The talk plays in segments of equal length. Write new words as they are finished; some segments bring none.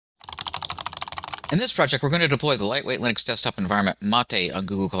In this project, we're going to deploy the lightweight Linux desktop environment MATE on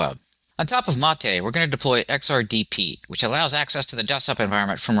Google Cloud. On top of MATE, we're going to deploy XRDP, which allows access to the desktop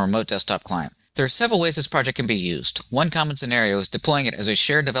environment from a remote desktop client. There are several ways this project can be used. One common scenario is deploying it as a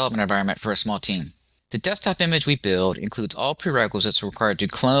shared development environment for a small team. The desktop image we build includes all prerequisites required to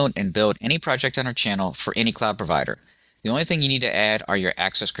clone and build any project on our channel for any cloud provider. The only thing you need to add are your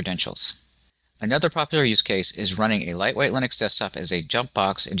access credentials. Another popular use case is running a lightweight Linux desktop as a jump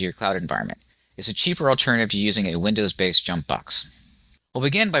box into your cloud environment. It's a cheaper alternative to using a Windows-based jump box. We'll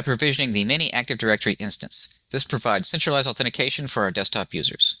begin by provisioning the mini Active Directory instance. This provides centralized authentication for our desktop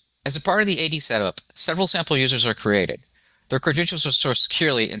users. As a part of the AD setup, several sample users are created. Their credentials are stored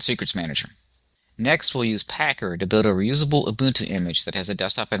securely in Secrets Manager. Next, we'll use Packer to build a reusable Ubuntu image that has a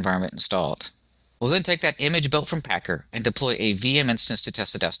desktop environment installed. We'll then take that image built from Packer and deploy a VM instance to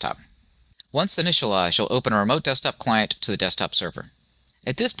test the desktop. Once initialized, you'll open a remote desktop client to the desktop server.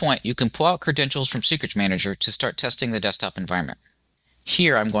 At this point, you can pull out credentials from Secrets Manager to start testing the desktop environment.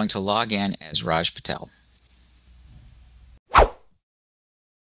 Here, I'm going to log in as Raj Patel.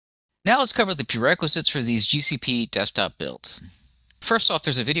 Now let's cover the prerequisites for these GCP desktop builds. First off,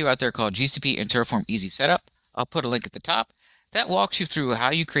 there's a video out there called GCP and Terraform Easy Setup. I'll put a link at the top. That walks you through how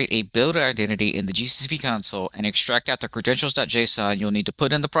you create a build identity in the GCP console and extract out the credentials.json you'll need to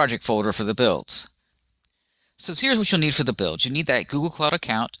put in the project folder for the builds. So here's what you'll need for the build. You need that Google Cloud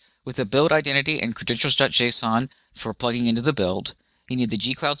account with a build identity and credentials.json for plugging into the build. You need the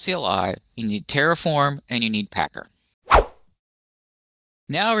gcloud CLI, you need Terraform, and you need Packer.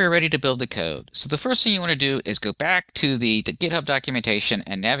 Now we're ready to build the code. So the first thing you want to do is go back to the GitHub documentation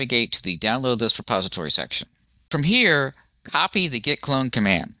and navigate to the download this repository section. From here, copy the git clone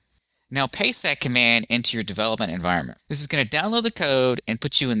command. Now paste that command into your development environment. This is going to download the code and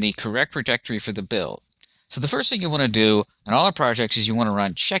put you in the correct directory for the build. So the first thing you want to do on all our projects is you want to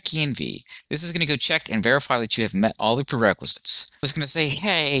run check-env. This is going to go check and verify that you have met all the prerequisites. It's going to say,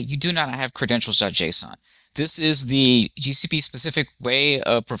 hey, you do not have credentials.json. This is the GCP specific way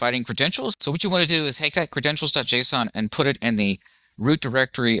of providing credentials. So what you want to do is take that credentials.json and put it in the root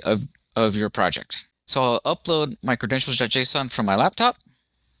directory of your project. So I'll upload my credentials.json from my laptop.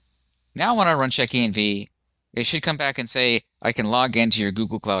 Now when I run check-env, it should come back and say I can log into your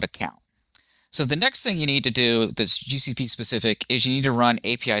Google Cloud account. So the next thing you need to do that's GCP specific is you need to run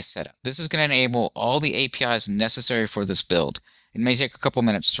API setup. This is going to enable all the APIs necessary for this build. It may take a couple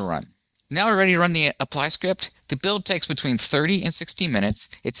minutes to run. Now we're ready to run the apply script. The build takes between 30 and 60 minutes.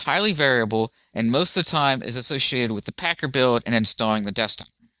 It's highly variable, and most of the time is associated with the Packer build and installing the desktop.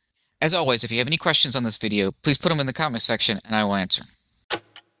 As always, if you have any questions on this video, please put them in the comment section and I will answer.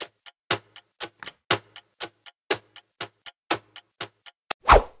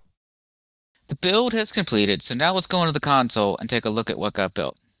 The build has completed, so now let's go into the console and take a look at what got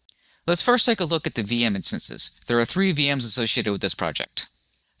built. Let's first take a look at the VM instances. There are 3 VMs associated with this project.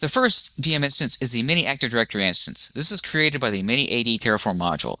 The first VM instance is the mini Active Directory instance. This is created by the mini AD Terraform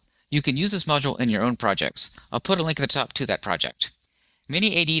module. You can use this module in your own projects. I'll put a link at the top to that project.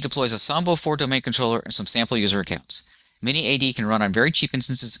 Mini AD deploys a Samba 4 domain controller and some sample user accounts. Mini AD can run on very cheap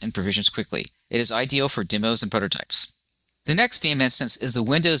instances and provisions quickly. It is ideal for demos and prototypes. The next VM instance is the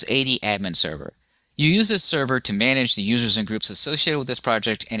Windows AD admin server. You use this server to manage the users and groups associated with this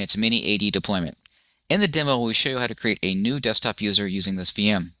project and its mini AD deployment. In the demo, we show you how to create a new desktop user using this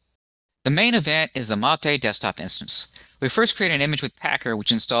VM. The main event is the MATE desktop instance. We first create an image with Packer,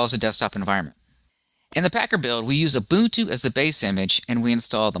 which installs the desktop environment. In the Packer build, we use Ubuntu as the base image, and we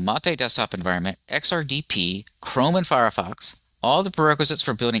install the MATE desktop environment, XRDP, Chrome and Firefox, all the prerequisites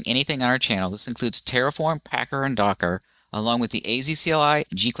for building anything on our channel. This includes Terraform, Packer, and Docker, along with the AZ CLI,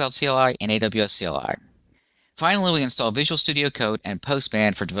 gcloud CLI, and AWS CLI. Finally, we install Visual Studio Code and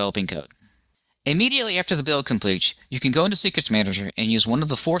Postman for developing code. Immediately after the build completes, you can go into Secrets Manager and use one of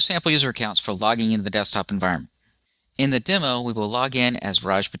the 4 sample user accounts for logging into the desktop environment. In the demo, we will log in as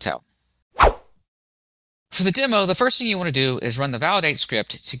Raj Patel. For the demo, the first thing you want to do is run the validate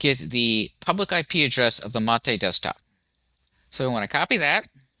script to get the public IP address of the MATE desktop. So we want to copy that,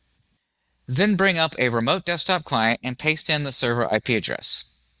 then bring up a remote desktop client and paste in the server IP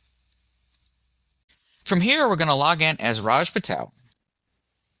address. From here, we're going to log in as Raj Patel.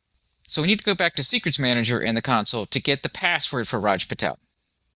 So we need to go back to Secrets Manager in the console to get the password for Raj Patel.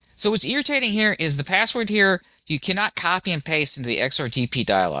 So what's irritating here is the password here, you cannot copy and paste into the XRDP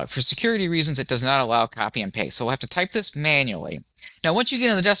dialog. For security reasons, it does not allow copy and paste. So we'll have to type this manually. Now, once you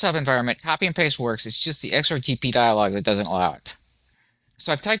get in the desktop environment, copy and paste works. It's just the XRDP dialog that doesn't allow it.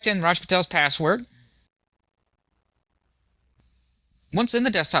 So I've typed in Raj Patel's password. Once in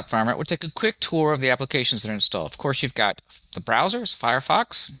the desktop environment, we'll take a quick tour of the applications that are installed. Of course, you've got the browsers,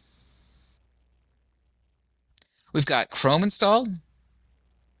 Firefox, We've got Chrome installed.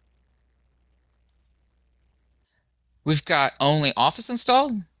 We've got Only Office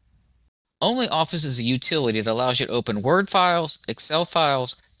installed. Only Office is a utility that allows you to open Word files, Excel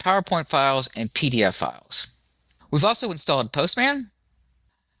files, PowerPoint files, and PDF files. We've also installed Postman.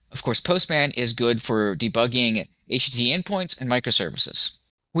 Of course, Postman is good for debugging HTTP endpoints and microservices.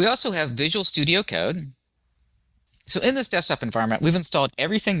 We also have Visual Studio Code. So in this desktop environment, we've installed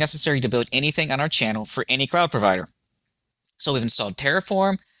everything necessary to build anything on our channel for any cloud provider. So we've installed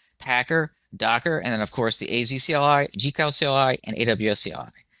Terraform, Packer, Docker, and then of course the AZ CLI, Gcloud CLI, and AWS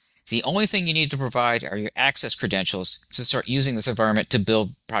CLI. The only thing you need to provide are your access credentials to start using this environment to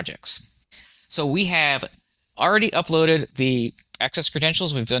build projects. So we have already uploaded the access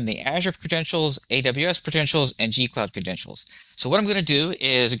credentials. We've done the Azure credentials, AWS credentials, and Gcloud credentials. So what I'm going to do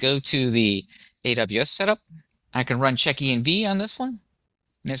is go to the AWS setup. I can run check env on this one.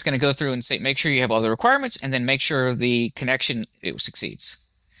 And it's going to go through and say, make sure you have all the requirements, and then make sure the connection succeeds.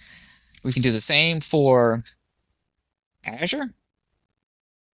 We can do the same for Azure.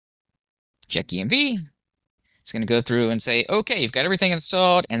 Check env. It's going to go through and say, okay, you've got everything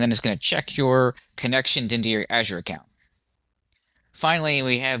installed, and then it's going to check your connection into your Azure account. Finally,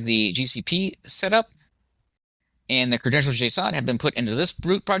 we have the GCP setup, and the credentials.json have been put into this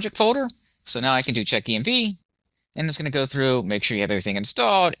root project folder. So now I can do check env, and it's going to go through, make sure you have everything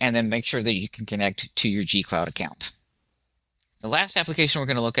installed, and then make sure that you can connect to your Gcloud account. The last application we're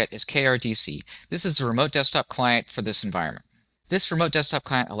going to look at is XRDP. This is the remote desktop client for this environment. This remote desktop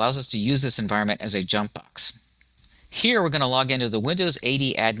client allows us to use this environment as a jump box. Here we're going to log into the Windows AD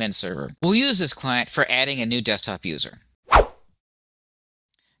admin server. We'll use this client for adding a new desktop user.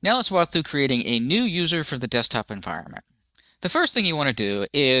 Now let's walk through creating a new user for the desktop environment. The first thing you want to do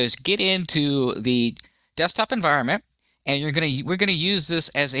is get into the desktop environment, and we're going to use this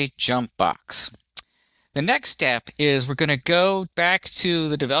as a jump box. The next step is we're going to go back to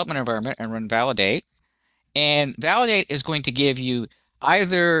the development environment and run validate. And validate is going to give you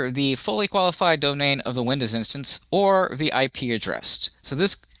either the fully qualified domain of the Windows instance or the IP address. So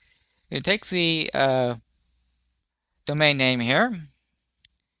this, you take the domain name here.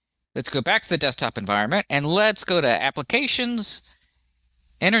 Let's go back to the desktop environment, and let's go to Applications,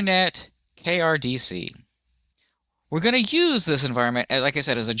 Internet, XRDP. We're going to use this environment, like I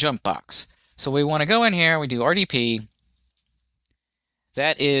said, as a jump box. So we want to go in here, we do RDP.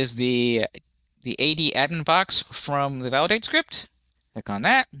 That is the AD admin box from the validate script. Click on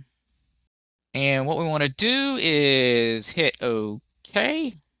that. And what we want to do is hit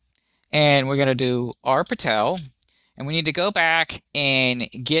OK. And we're going to do rpatel. And we need to go back and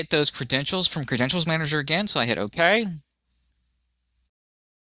get those credentials from Credentials Manager again. So I hit OK.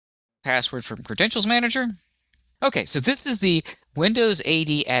 Password from Credentials Manager. Okay, so this is the Windows AD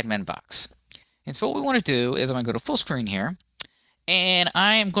admin box. And so what we want to do is I'm going to go to full screen here. And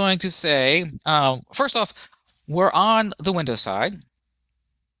I am going to say, first off, we're on the Windows side.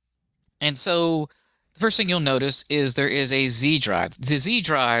 And so the first thing you'll notice is there is a Z drive. The Z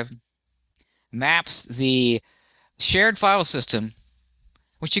drive maps the shared file system.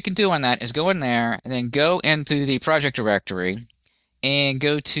 What you can do on that is go in there and then go into the project directory and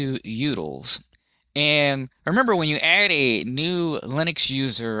go to utils. And remember, when you add a new Linux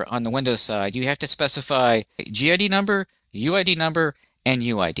user on the Windows side, you have to specify GID number, UID number, and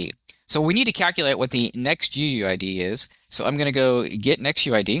UID. So we need to calculate what the next UUID is. So I'm going to go get next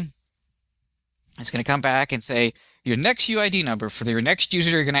UID. It's going to come back and say your next UID number for your next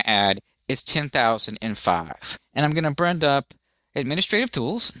user you're going to add is 10,005. And I'm going to bring up Administrative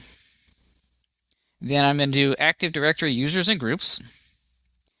Tools. Then I'm going to do Active Directory Users and Groups.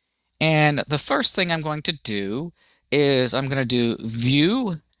 And the first thing I'm going to do is I'm going to do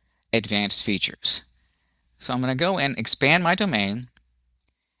View Advanced Features. So I'm going to go and expand my domain,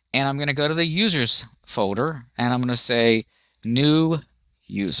 and I'm going to go to the Users folder, and I'm going to say New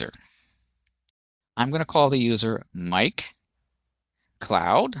User. I'm going to call the user Mike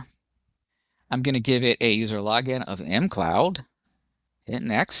Cloud. I'm going to give it a user login of mcloud. Hit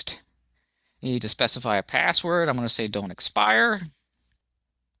Next. You need to specify a password. I'm going to say don't expire.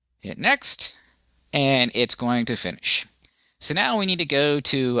 Hit Next, and it's going to finish. So now we need to go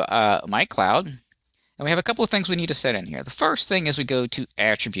to My Cloud, and we have a couple of things we need to set in here. The first thing is we go to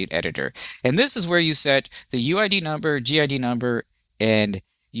Attribute Editor, and this is where you set the UID number, GID number, and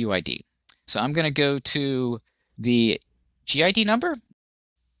UID. So I'm going to go to the GID number,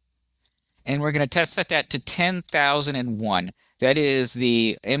 and we're going to set that to 10,001. That is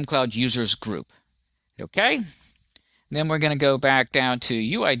the mcloud users group. Okay. Then we're going to go back down to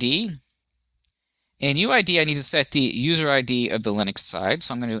UID. In UID, I need to set the user ID of the Linux side.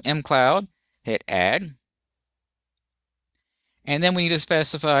 So I'm going to do mcloud, hit add. And then we need to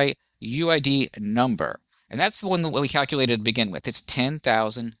specify UID number. And that's the one that we calculated to begin with. It's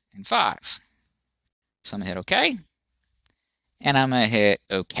 10,005. So I'm going to hit OK. And I'm going to hit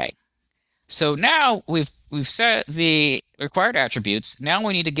OK. So now we've set the required attributes. Now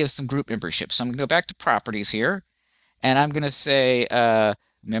we need to give some group membership. So I'm going to go back to properties here. And I'm going to say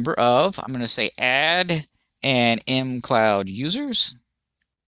member of. I'm going to say add and mcloud users.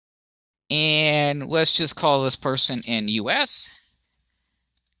 And let's just call this person in US.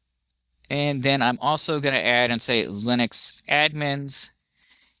 And then I'm also going to add and say Linux admins.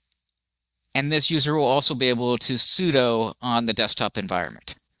 And this user will also be able to sudo on the desktop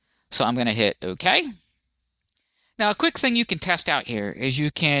environment. So I'm going to hit OK. Now, a quick thing you can test out here is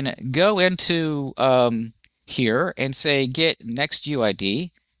you can go into here and say get next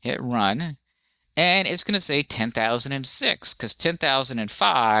UID, hit run, and it's going to say 10,006 because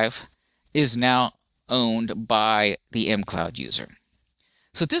 10,005 is now owned by the mcloud user.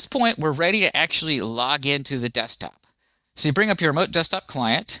 So at this point, we're ready to actually log into the desktop. So you bring up your remote desktop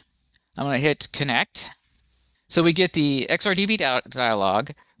client. I'm going to hit connect. So we get the XRDP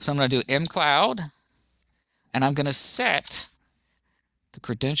dialog. So I'm going to do mcloud, and I'm going to set the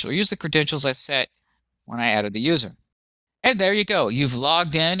credential, use the credentials I set when I added the user. And there you go. You've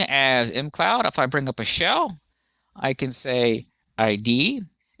logged in as mcloud. If I bring up a shell, I can say ID,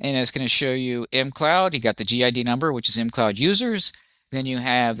 and it's going to show you mcloud. You got the GID number, which is mcloud users. Then you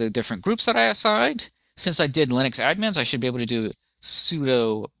have the different groups that I assigned. Since I did Linux admins, I should be able to do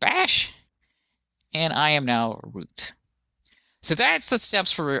sudo bash, and I am now root. So that's the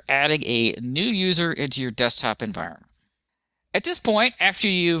steps for adding a new user into your desktop environment. At this point, after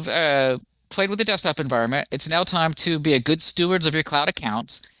you've played with the desktop environment, it's now time to be a good stewards of your cloud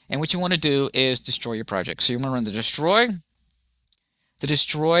accounts. And what you want to do is destroy your project. So you want to run the destroy. The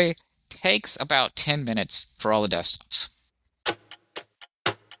destroy takes about 10 minutes for all the desktops.